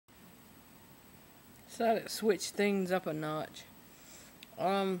Decided to switch things up a notch.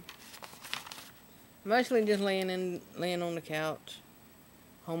 I'm actually just laying on the couch,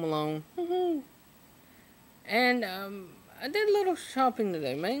 home alone. And I did a little shopping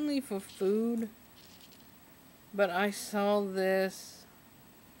today, mainly for food. But I saw this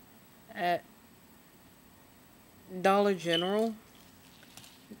at Dollar General.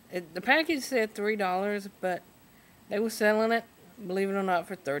 The package said $3, but they were selling it, believe it or not,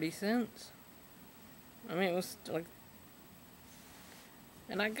 for 30 cents. I mean, it was like...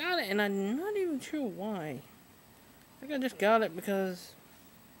 And I got it, and I'm not even sure why. I think I just got it because,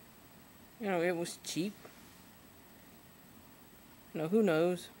 you know, it was cheap. You know, who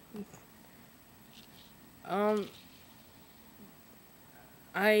knows?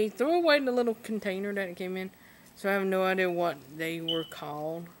 I threw away the little container that it came in, so I have no idea what they were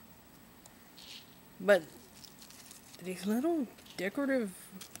called. But these little decorative...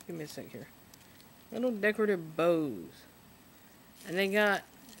 Give me a sec here. Little decorative bows. And they got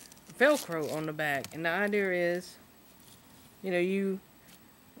velcro on the back. And the idea is, you know,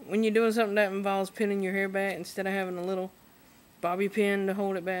 when you're doing something that involves pinning your hair back, instead of having a little bobby pin to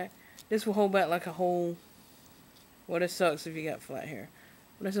hold it back, this will hold back like a whole... Well, it sucks if you got flat hair.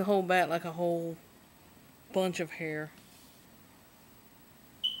 But this will hold back like a whole bunch of hair.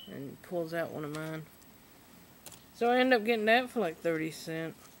 And pulls out one of mine. So I end up getting that for like 30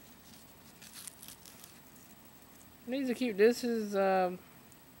 cents. These are cute. This is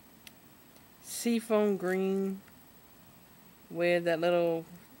seafoam green with that little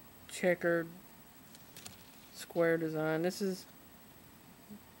checkered square design. This is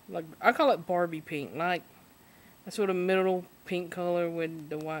like, I call it Barbie pink, like that sort of middle pink color with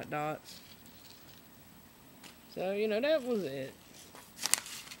the white dots. So, you know, that was it.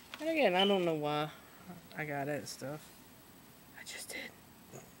 And again, I don't know why I got that stuff. I just did.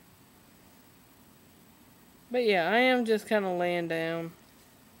 But yeah, I am just kind of laying down.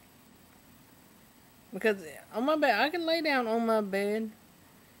 Because on my bed, I can lay down on my bed.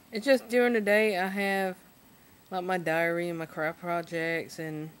 It's just during the day I have like my diary and my craft projects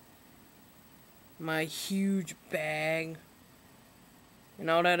and my huge bag and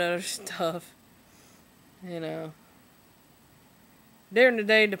all that other stuff. You know. During the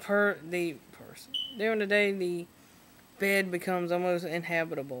day the bed becomes almost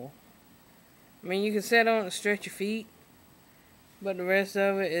inhabitable. I mean, you can sit on it and stretch your feet, but the rest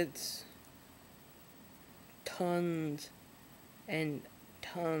of it, it's tons and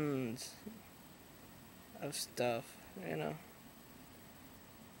tons of stuff, you know.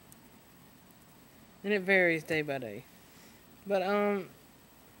 And it varies day by day. But,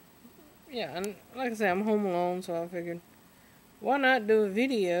 yeah, and like I said, I'm home alone, so I figured, why not do a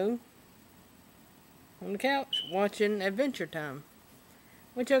video on the couch watching Adventure Time?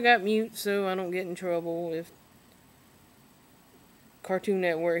 Which I got mute so I don't get in trouble if Cartoon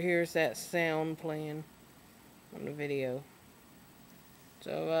Network hears that sound playing on the video.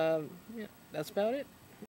 So, yeah, that's about it.